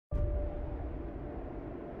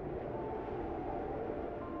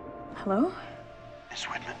Hello? Miss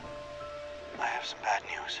Whitman, I have some bad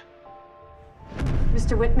news.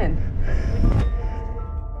 Mr. Whitman.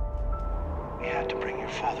 We had to bring your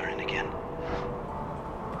father in again.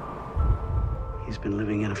 He's been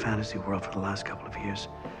living in a fantasy world for the last couple of years.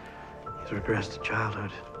 He's regressed to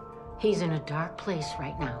childhood. He's in a dark place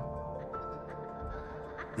right now.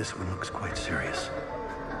 This one looks quite serious.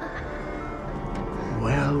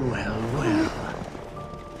 Well, well, well.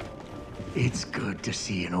 It's good to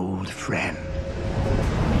see an old friend.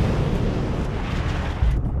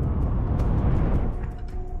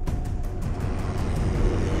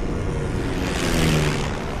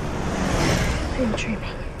 I'm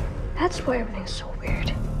dreaming. That's why everything's so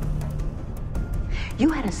weird. You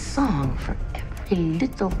had a song for every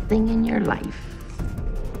little thing in your life.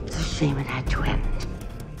 It's a shame it had to end.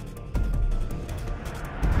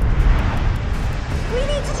 We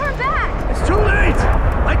need to turn back! It's too late!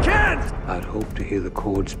 I can't! I'd hope to hear the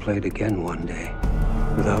chords played again one day.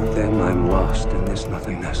 Without them, I'm lost in this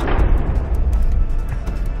nothingness.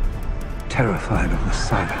 Terrified of the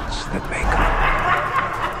silence that may come.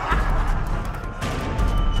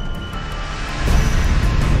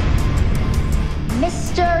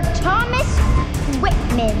 Mr. Thomas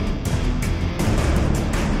Whitman,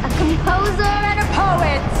 a composer and a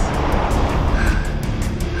poet.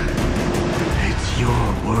 It's your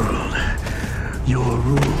world, your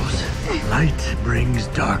rules. Light brings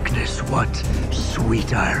darkness. What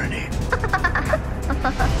sweet irony.